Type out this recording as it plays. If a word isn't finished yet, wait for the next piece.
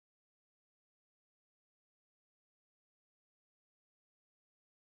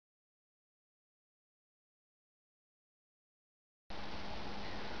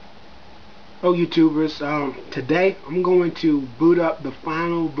Hello YouTubers, today I'm going to boot up the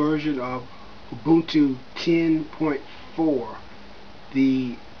final version of Ubuntu 10.4,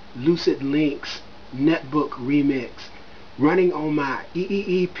 the Lucid Lynx netbook remix, running on my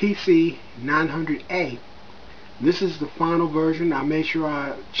PC 900A. This is the final version. I made sure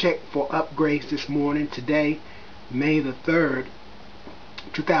I checked for upgrades this morning, today, May the 3rd,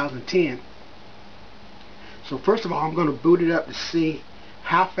 2010. So first of all, I'm going to boot it up to see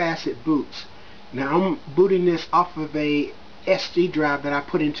how fast it boots. Now I'm booting this off of a SD drive that I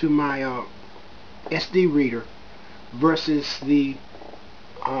put into my SD reader versus the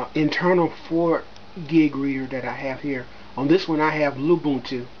internal 4 gig reader that I have here. On this one I have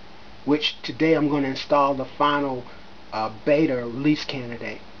Lubuntu, which today I'm going to install the final beta release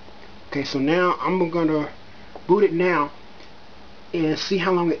candidate. Okay, so now I'm going to boot it now and see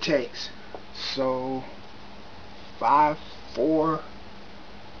how long it takes. So 5, 4,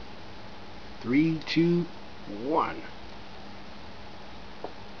 3, 2, 1.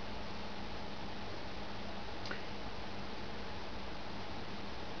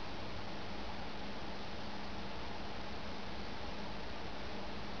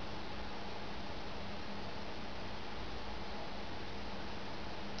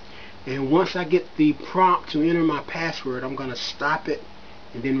 And once I get the prompt to enter my password, I'm going to stop it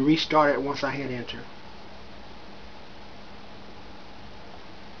and then restart it once I hit enter.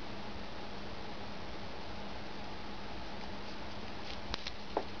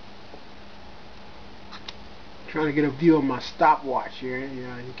 Trying to get a view of my stopwatch here. You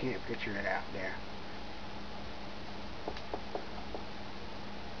know, you can't picture it out there.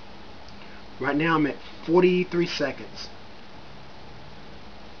 Right now I'm at 43 seconds.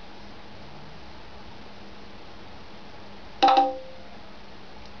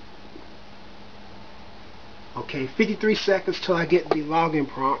 Okay, 53 seconds till I get the login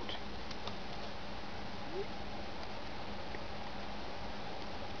prompt.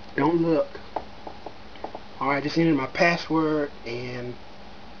 Don't look. Alright, just enter my password and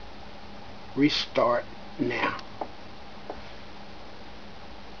restart now.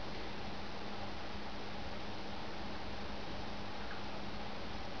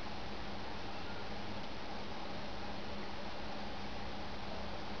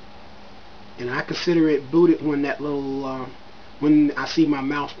 And I consider it booted when that little, when I see my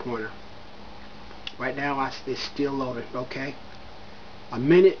mouse pointer. Right now it's still loading, okay? 1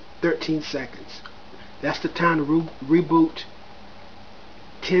 minute, 13 seconds. That's the time to reboot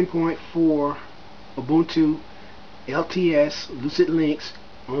 10.4 Ubuntu LTS Lucid Lynx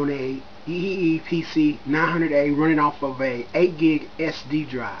on a PC 900A running off of a 8 gig SD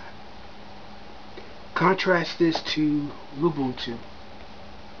drive. Contrast this to Ubuntu.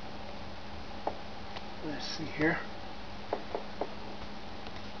 Let's see here.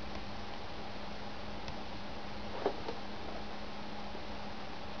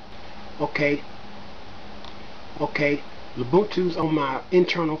 Okay, Ubuntu's on my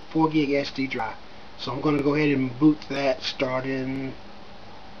internal 4 gig SD drive. So I'm going to go ahead and boot that starting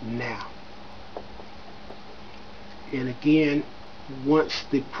now. And again, once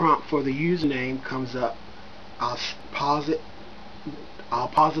the prompt for the username comes up, I'll pause it. I'll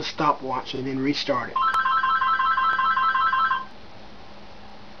pause the stopwatch and then restart it.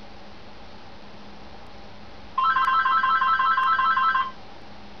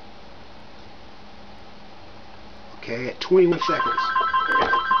 Okay, at 21 seconds.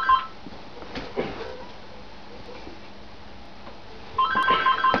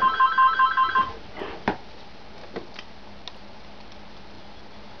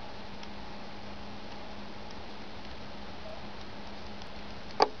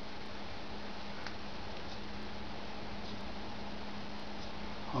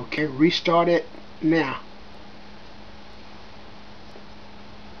 Okay, restart it now.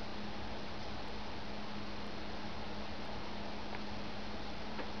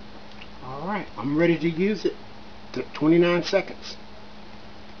 Alright, I'm ready to use it. Took 29 seconds.